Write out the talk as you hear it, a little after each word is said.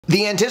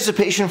The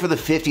anticipation for the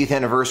 50th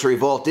anniversary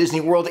of Walt Disney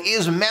World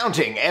is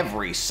mounting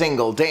every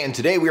single day, and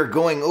today we are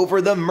going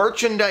over the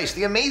merchandise,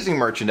 the amazing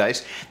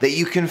merchandise that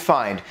you can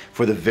find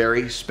for the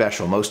very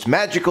special, most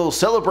magical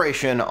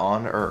celebration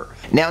on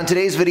Earth. Now in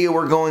today's video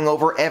we're going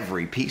over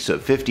every piece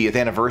of 50th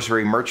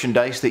anniversary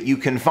merchandise that you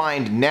can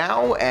find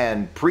now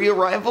and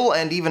pre-arrival,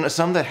 and even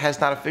some that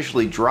has not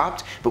officially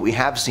dropped, but we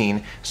have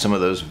seen some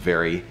of those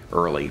very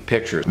early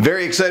pictures.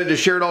 Very excited to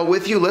share it all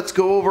with you. Let's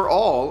go over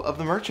all of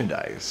the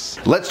merchandise.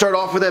 Let's start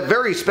off with a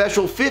very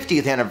special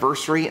 50th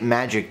anniversary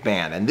magic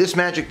band, and this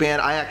magic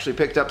band I actually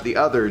picked up the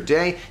other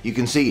day. You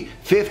can see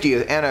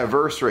 50th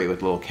anniversary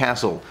with a little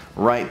castle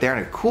right there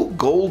and a cool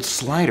gold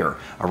slider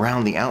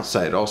around the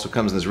outside. It also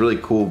comes in this really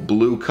cool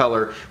blue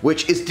color,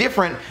 which is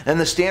different than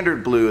the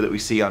standard blue that we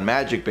see on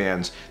magic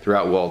bands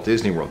throughout Walt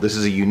Disney World. This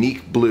is a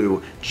unique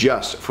blue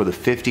just for the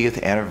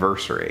 50th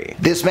anniversary.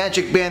 This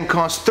magic band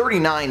costs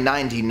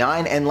 $39.99,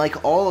 and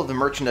like all of the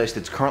merchandise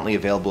that's currently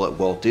available at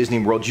Walt Disney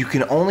World, you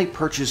can only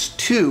purchase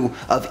 2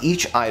 of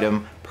each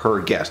item per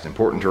guest.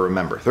 Important to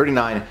remember.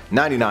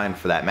 $39.99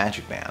 for that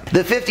magic band.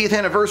 The 50th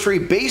anniversary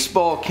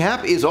baseball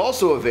cap is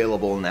also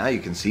available now. You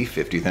can see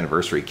 50th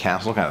anniversary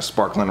castle kind of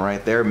sparkling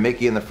right there,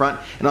 Mickey in the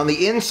front, and on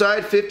the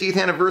inside 50th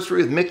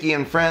anniversary with Mickey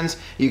and friends,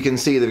 you can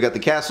see they've got the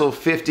castle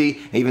 50, it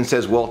even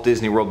says Walt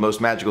Disney World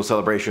Most Magical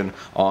Celebration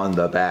on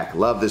the back.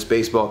 Love this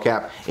baseball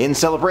cap in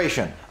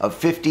celebration of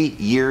 50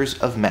 years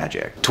of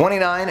magic.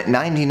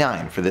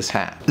 $29.99 for this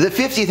hat. The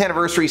 50th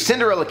anniversary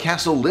Cinderella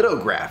Castle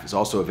lithograph is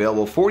also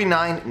available,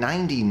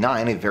 $49.99.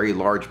 A very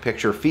large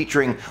picture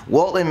featuring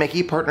Walt and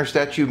Mickey, partner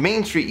statue,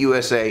 Main Street,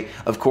 USA,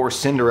 of course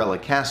Cinderella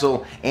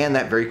Castle, and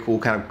that very cool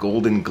kind of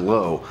golden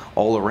glow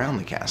all around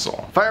the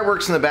castle.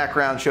 Fireworks in the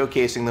background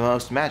showcasing the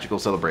most magical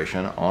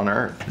celebration on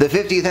Earth. The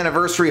 50th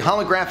anniversary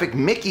holographic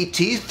Mickey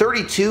tee,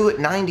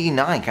 $32.99,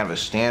 kind of a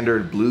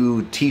standard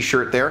blue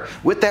t-shirt there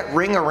with that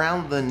ring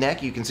around the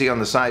neck. You can see on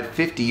the side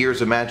 50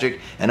 years of magic,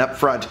 and up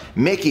front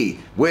Mickey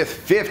with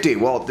 50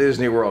 Walt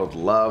Disney World.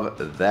 Love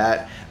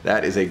that.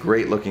 That is a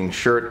great looking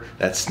shirt.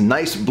 That's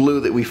nice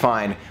blue that we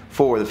find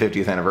for the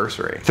 50th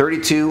anniversary.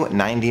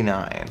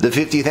 $32.99. The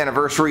 50th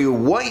anniversary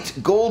white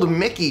gold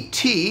Mickey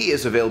tee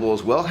is available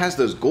as well. Has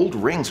those gold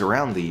rings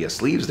around the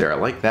sleeves there. I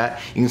like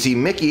that. You can see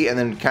Mickey and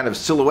then kind of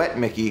silhouette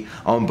Mickey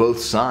on both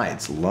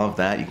sides. Love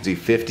that. You can see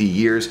 50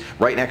 years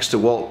right next to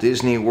Walt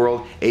Disney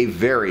World. A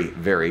very,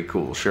 very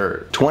cool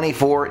shirt.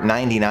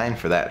 $24.99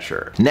 for that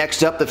shirt.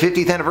 Next up, the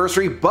 50th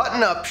anniversary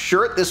button-up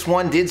shirt. This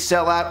one did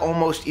sell out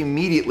almost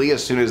immediately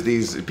as soon as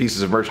these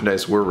pieces of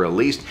merchandise were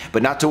released,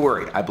 but not to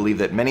worry. I believe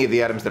that many of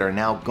the items that are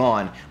now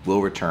gone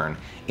will return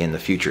in the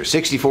future.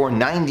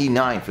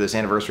 $64.99 for this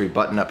anniversary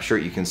button-up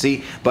shirt. You can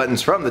see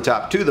buttons from the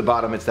top to the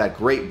bottom. It's that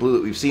great blue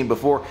that we've seen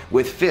before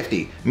with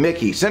 50,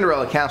 Mickey,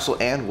 Cinderella Castle,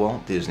 and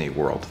Walt Disney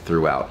World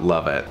throughout.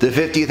 Love it. The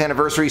 50th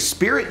anniversary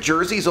Spirit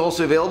jersey is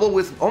also available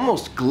with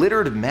almost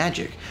glittered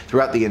magic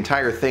throughout the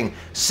entire thing.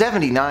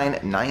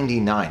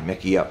 $79.99.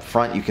 Mickey up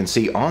front. You can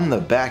see on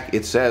the back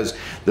it says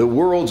the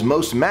world's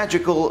most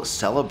magical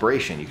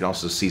celebration. You can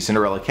also see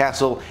Cinderella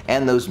Castle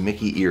and those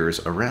Mickey ears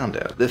around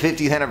it. The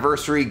 50th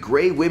anniversary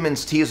gray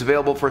women's tee is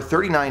available for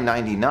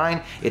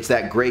 $39.99. It's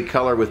that gray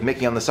color with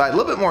Mickey on the side, a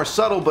little bit more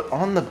subtle, but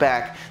on the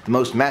back, the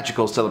most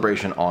magical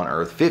celebration on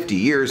Earth, 50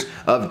 years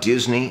of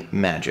Disney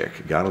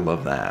magic. Gotta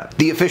love that.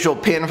 The official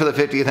pin for the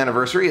 50th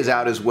anniversary is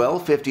out as well.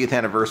 50th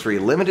anniversary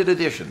limited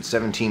edition,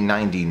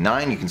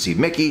 $17.99. You can see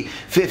Mickey,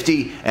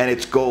 50, and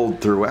it's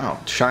gold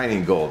throughout,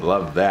 shining gold.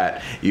 Love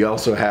that. You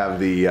also have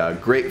the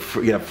great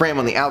frame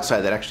on the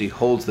outside that actually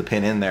holds the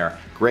pin in there.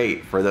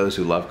 Great for those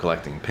who love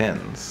collecting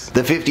pins.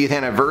 The 50th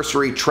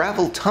anniversary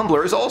travel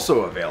tumbler is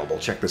also available.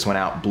 Check this one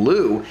out.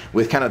 Blue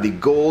with kind of the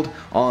gold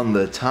on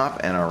the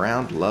top and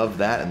around. Love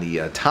that. And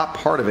the top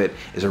part of it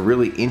is a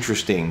really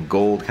interesting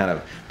gold kind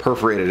of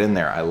perforated in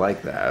there. I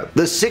like that.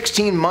 The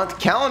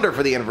 16-month calendar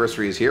for the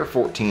anniversary is here.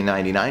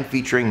 $14.99,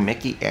 featuring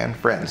Mickey and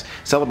friends,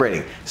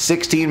 celebrating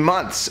 16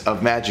 months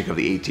of magic of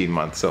the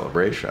 18-month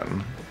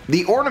celebration.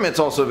 The ornament's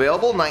also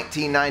available,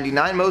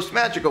 $19.99, most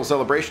magical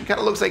celebration. Kind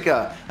of looks like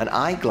an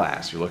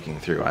eyeglass you're looking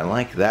through. I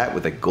like that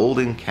with a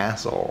golden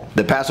castle.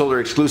 The pass holder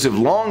exclusive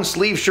long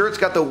sleeve shirt's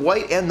got the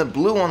white and the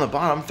blue on the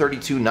bottom,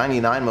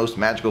 $32.99, most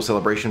magical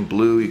celebration.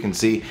 Blue, you can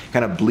see,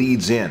 kind of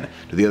bleeds in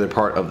to the other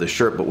part of the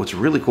shirt, but what's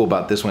really cool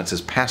about this one, it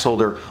says pass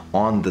holder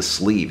on the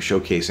sleeve,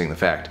 showcasing the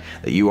fact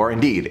that you are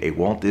indeed a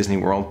Walt Disney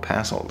World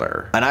pass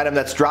holder. An item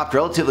that's dropped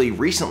relatively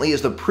recently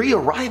is the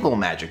pre-arrival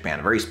magic band,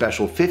 a very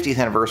special 50th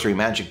anniversary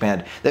magic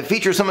band that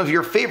features some of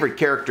your favorite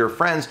character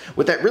friends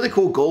with that really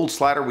cool gold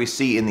slider we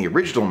see in the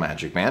original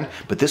magic band,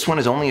 but this one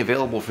is only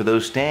available for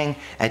those staying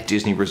at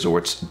Disney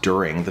resorts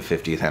during the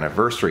 50th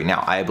anniversary.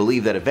 Now, I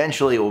believe that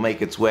eventually it will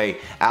make its way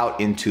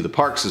out into the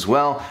parks as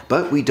well,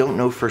 but we don't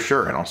know for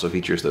sure, and also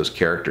features those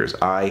characters.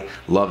 I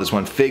love this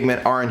one.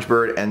 Figment, Orange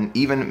Bird, and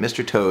even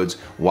Mr. Toad's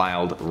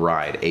Wild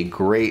Ride. A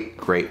great,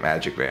 great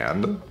magic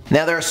band.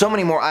 Now, there are so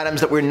many more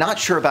items that we're not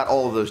sure about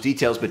all of those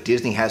details, but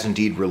Disney has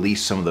indeed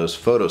released some of those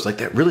photos, like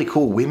that really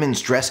cool women's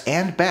dress dress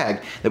and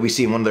bag that we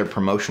see in one of their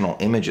promotional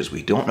images.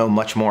 We don't know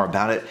much more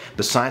about it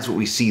besides what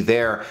we see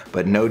there,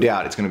 but no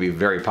doubt it's going to be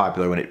very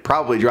popular when it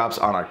probably drops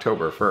on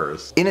October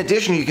 1st. In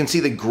addition, you can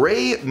see the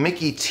gray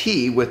Mickey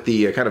tee with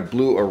the kind of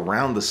blue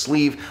around the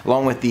sleeve,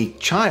 along with the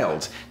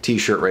child's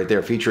t-shirt right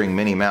there featuring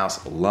Minnie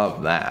Mouse.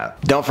 Love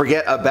that. Don't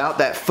forget about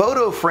that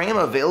photo frame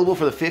available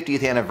for the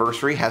 50th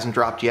anniversary. Hasn't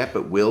dropped yet,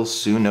 but will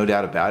soon, no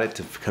doubt about it,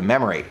 to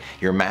commemorate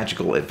your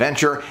magical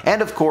adventure.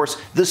 And of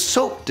course, the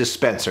soap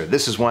dispenser.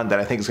 This is one that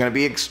I think is going to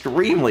be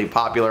extremely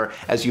popular.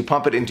 As you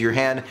pump it into your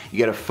hand, you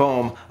get a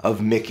foam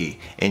of Mickey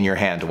in your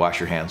hand to wash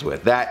your hands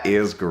with. That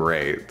is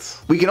great.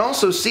 We can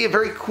also see a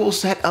very cool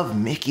set of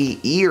Mickey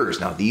ears.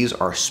 Now these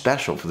are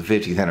special for the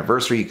 50th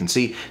anniversary. You can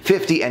see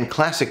 50 and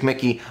classic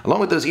Mickey, along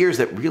with those ears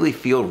that really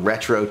feel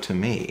retro to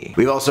me.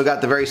 We've also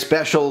got the very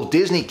special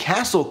Disney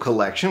Castle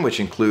collection, which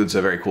includes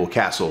a very cool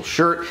castle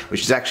shirt,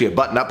 which is actually a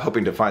button-up,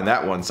 hoping to find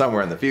that one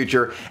somewhere in the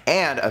future,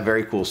 and a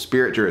very cool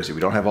Spirit jersey.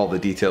 We don't have all the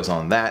details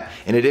on that.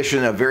 In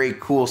addition, a very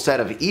cool set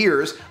of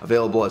ears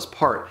available as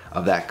part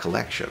of that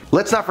collection.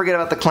 Let's not forget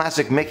about the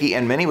classic Mickey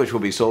and Minnie, which will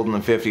be sold on the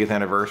 50th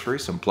anniversary.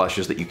 Some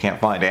plushes that you can't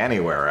find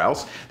anywhere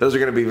else. Those are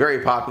going to be very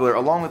popular,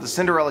 along with the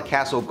Cinderella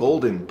Castle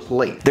golden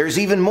plate. There's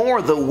even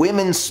more. The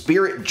women's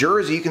Spirit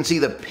jersey. You can see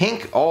the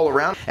pink all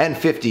around, and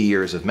 50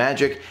 years of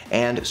magic,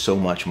 and so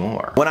much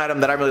more. One item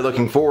that I'm really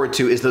looking forward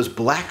to is those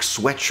black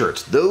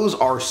sweatshirts. Those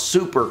are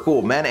super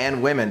cool. Men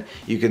and women,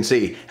 you can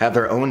see, have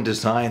their own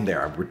design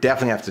there. We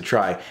definitely have to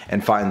try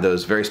and find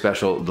those very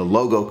special, the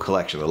logo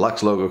collection, the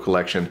Lux logo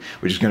collection,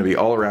 which is going to be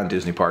all around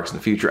Disney parks in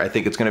the future. I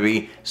think it's going to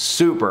be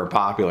super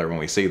popular when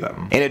we see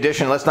them. In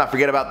addition, let's not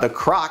forget about the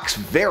Crocs.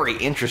 Very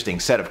interesting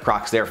set of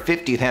Crocs there.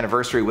 50th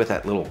anniversary with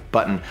that little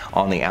button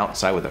on the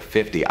outside with a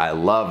 50. I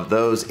love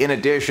those. In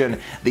addition,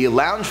 the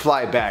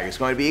Loungefly bag is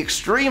going to be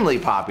extremely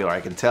popular.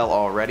 I can tell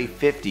already.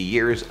 50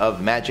 years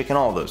of magic and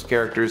all those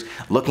characters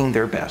looking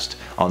their best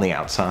on the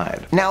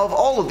outside. Now, of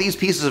all of these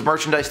pieces of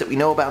merchandise that we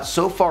know about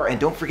so far, and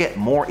don't forget,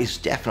 more is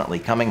definitely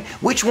coming,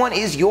 which one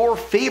is your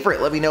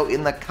favorite? Let me know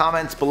in the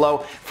comments below.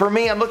 For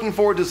me, I'm looking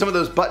forward to some of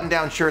those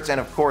button-down shirts and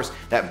of course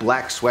that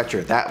black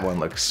sweatshirt. That one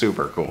looks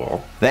super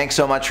cool. Thanks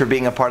so much for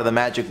being a part of the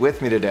magic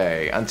with me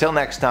today. Until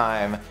next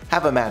time,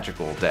 have a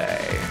magical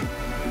day.